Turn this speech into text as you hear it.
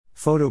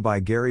Photo by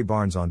Gary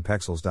Barnes on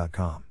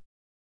Pexels.com.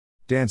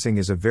 Dancing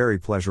is a very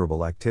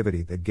pleasurable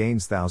activity that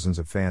gains thousands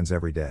of fans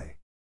every day.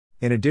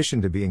 In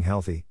addition to being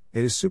healthy,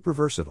 it is super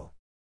versatile.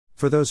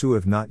 For those who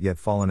have not yet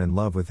fallen in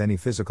love with any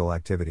physical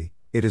activity,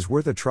 it is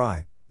worth a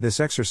try. This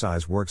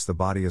exercise works the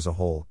body as a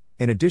whole,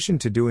 in addition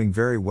to doing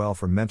very well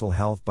for mental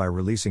health by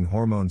releasing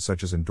hormones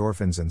such as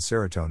endorphins and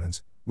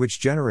serotonins, which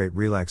generate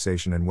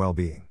relaxation and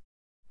well-being.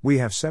 We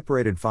have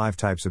separated 5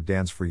 types of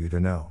dance for you to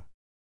know.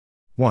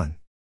 1.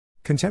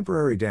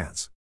 Contemporary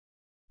dance.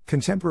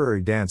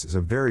 Contemporary dance is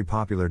a very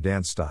popular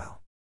dance style.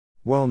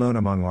 Well known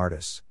among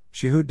artists,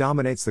 Shihu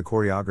dominates the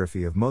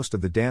choreography of most of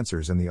the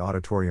dancers in the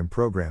auditorium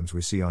programs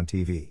we see on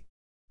TV.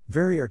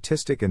 Very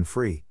artistic and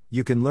free,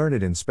 you can learn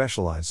it in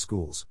specialized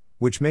schools,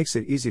 which makes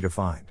it easy to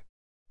find.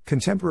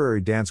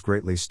 Contemporary dance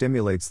greatly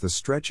stimulates the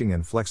stretching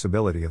and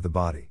flexibility of the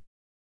body.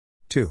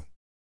 2.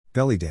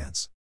 Belly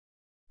dance.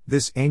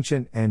 This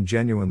ancient and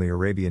genuinely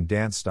Arabian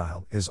dance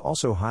style is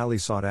also highly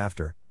sought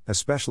after,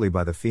 especially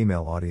by the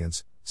female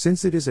audience,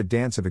 since it is a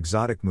dance of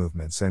exotic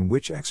movements and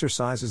which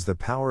exercises the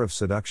power of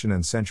seduction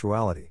and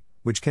sensuality,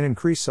 which can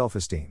increase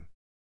self-esteem.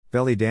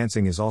 Belly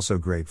dancing is also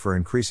great for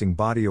increasing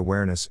body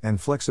awareness and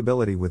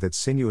flexibility with its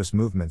sinuous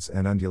movements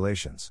and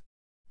undulations.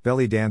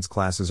 Belly dance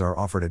classes are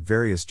offered at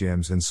various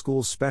gyms and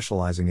schools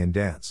specializing in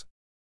dance.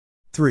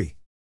 3.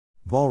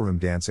 Ballroom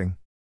dancing.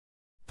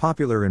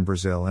 Popular in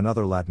Brazil and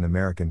other Latin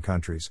American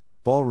countries,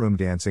 ballroom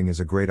dancing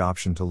is a great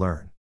option to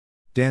learn.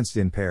 Danced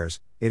in pairs,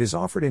 it is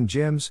offered in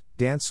gyms,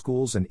 dance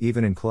schools and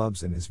even in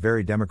clubs and is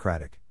very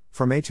democratic.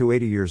 From 8 to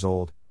 80 years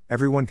old,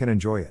 everyone can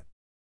enjoy it.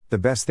 The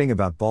best thing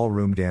about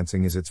ballroom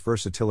dancing is its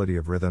versatility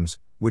of rhythms,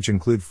 which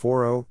include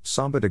forró,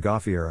 samba de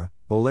gafieira,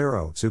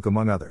 bolero, zouk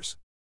among others.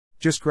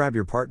 Just grab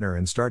your partner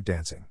and start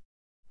dancing.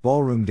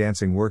 Ballroom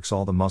dancing works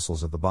all the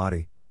muscles of the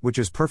body, which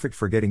is perfect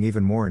for getting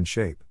even more in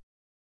shape.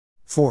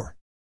 4.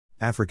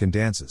 African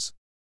dances.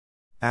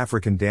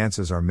 African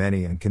dances are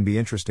many and can be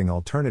interesting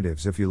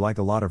alternatives if you like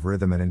a lot of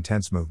rhythm and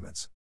intense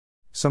movements.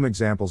 Some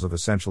examples of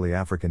essentially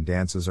African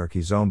dances are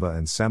kizomba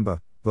and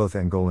semba, both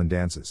Angolan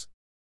dances.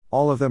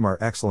 All of them are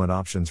excellent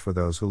options for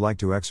those who like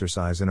to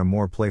exercise in a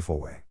more playful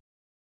way.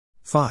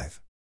 5.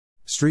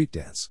 Street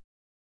dance.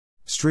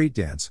 Street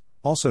dance,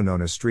 also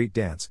known as street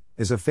dance,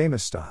 is a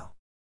famous style.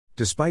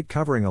 Despite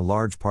covering a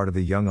large part of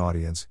the young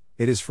audience,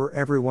 it is for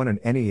everyone and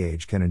any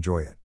age can enjoy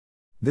it.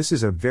 This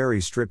is a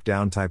very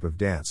stripped-down type of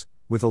dance,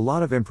 with a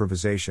lot of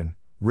improvisation,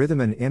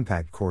 rhythm and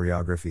impact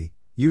choreography,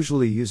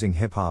 usually using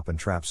hip-hop and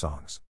trap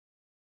songs.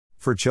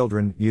 For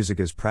children, music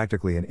is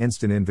practically an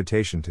instant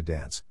invitation to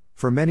dance.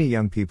 For many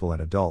young people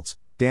and adults,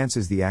 dance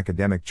is the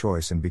academic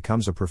choice and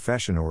becomes a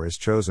profession or is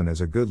chosen as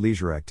a good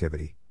leisure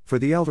activity. For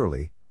the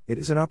elderly, it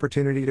is an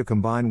opportunity to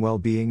combine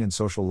well-being and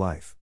social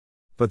life.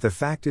 But the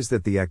fact is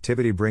that the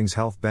activity brings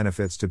health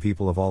benefits to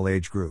people of all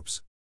age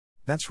groups.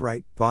 That's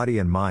right, body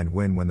and mind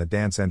win when the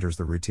dance enters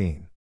the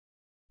routine.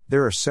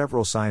 There are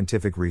several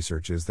scientific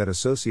researches that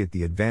associate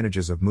the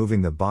advantages of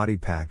moving the body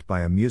packed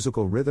by a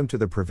musical rhythm to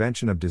the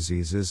prevention of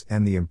diseases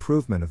and the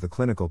improvement of the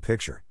clinical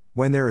picture,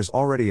 when there is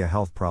already a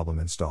health problem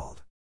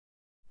installed.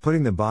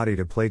 Putting the body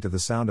to play to the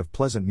sound of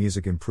pleasant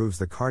music improves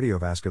the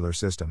cardiovascular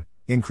system,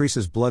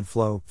 increases blood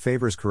flow,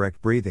 favors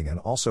correct breathing and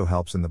also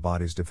helps in the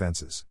body's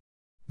defenses.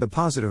 The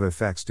positive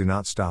effects do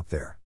not stop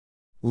there.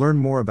 Learn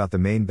more about the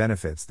main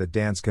benefits that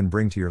dance can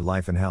bring to your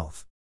life and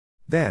health.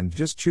 Then,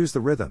 just choose the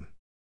rhythm.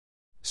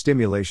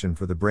 Stimulation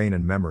for the brain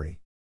and memory.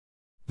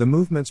 The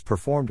movements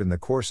performed in the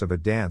course of a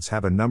dance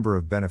have a number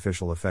of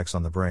beneficial effects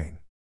on the brain.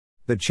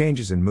 The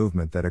changes in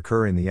movement that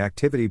occur in the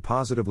activity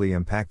positively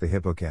impact the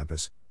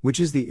hippocampus, which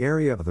is the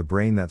area of the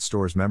brain that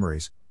stores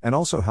memories, and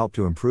also help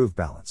to improve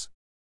balance.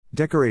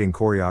 Decorating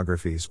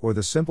choreographies or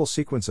the simple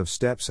sequence of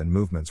steps and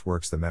movements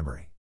works the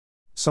memory.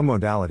 Some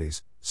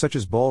modalities, such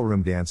as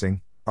ballroom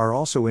dancing, are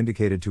also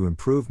indicated to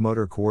improve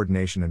motor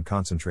coordination and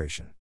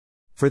concentration.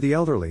 For the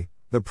elderly,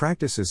 the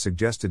practice is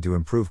suggested to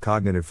improve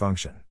cognitive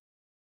function.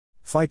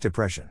 Fight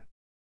depression.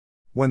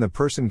 When the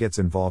person gets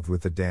involved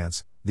with the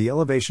dance, the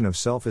elevation of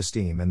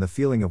self-esteem and the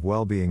feeling of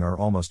well-being are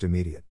almost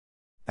immediate.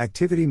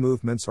 Activity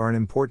movements are an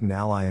important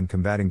ally in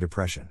combating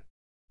depression.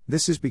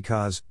 This is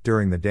because,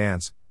 during the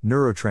dance,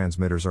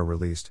 neurotransmitters are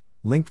released,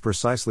 linked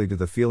precisely to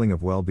the feeling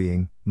of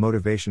well-being,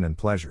 motivation and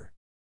pleasure.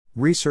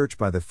 Research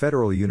by the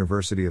Federal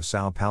University of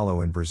São Paulo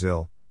in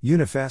Brazil,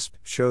 Unifesp,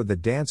 showed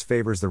that dance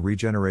favors the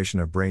regeneration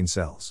of brain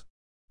cells.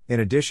 In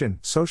addition,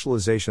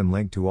 socialization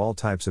linked to all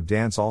types of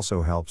dance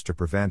also helps to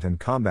prevent and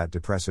combat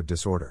depressive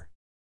disorder.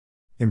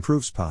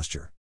 Improves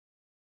posture.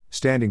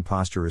 Standing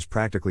posture is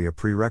practically a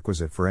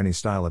prerequisite for any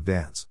style of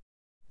dance.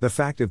 The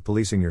fact of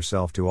policing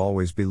yourself to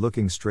always be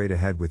looking straight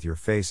ahead with your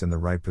face in the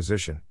right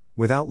position,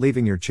 without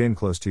leaving your chin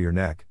close to your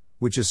neck,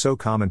 which is so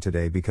common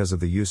today because of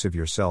the use of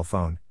your cell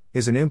phone,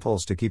 is an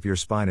impulse to keep your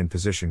spine in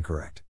position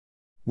correct.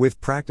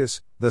 With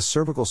practice, the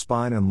cervical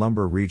spine and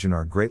lumbar region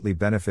are greatly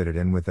benefited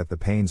in with that the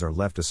pains are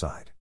left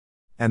aside.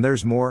 And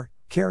there's more,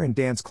 care in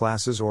dance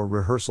classes or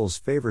rehearsals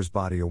favors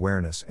body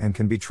awareness and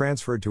can be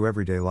transferred to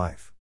everyday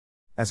life.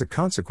 As a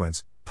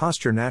consequence,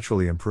 posture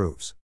naturally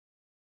improves.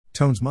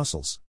 Tones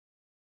muscles.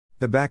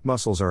 The back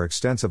muscles are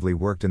extensively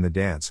worked in the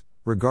dance,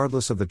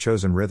 regardless of the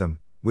chosen rhythm,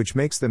 which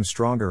makes them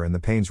stronger and the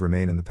pains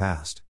remain in the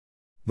past.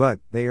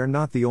 But, they are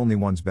not the only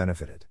ones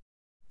benefited.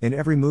 In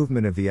every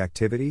movement of the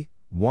activity,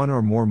 one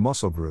or more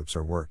muscle groups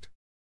are worked.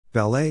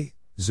 Ballet,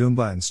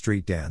 Zumba and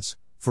street dance,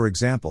 for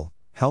example,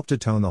 help to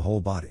tone the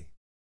whole body.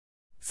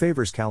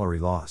 Favors calorie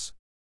loss.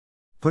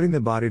 Putting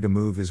the body to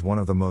move is one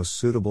of the most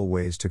suitable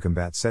ways to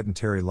combat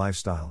sedentary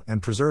lifestyle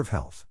and preserve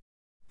health.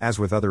 As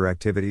with other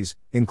activities,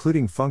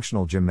 including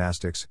functional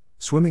gymnastics,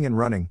 swimming and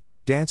running,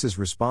 dance is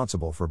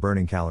responsible for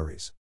burning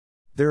calories.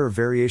 There are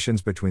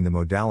variations between the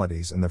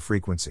modalities and the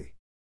frequency.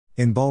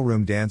 In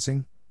ballroom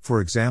dancing, for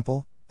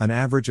example, an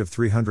average of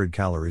 300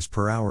 calories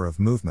per hour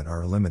of movement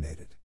are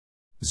eliminated.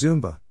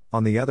 Zumba,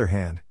 on the other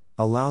hand,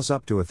 allows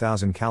up to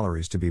 1,000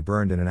 calories to be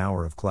burned in an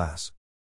hour of class.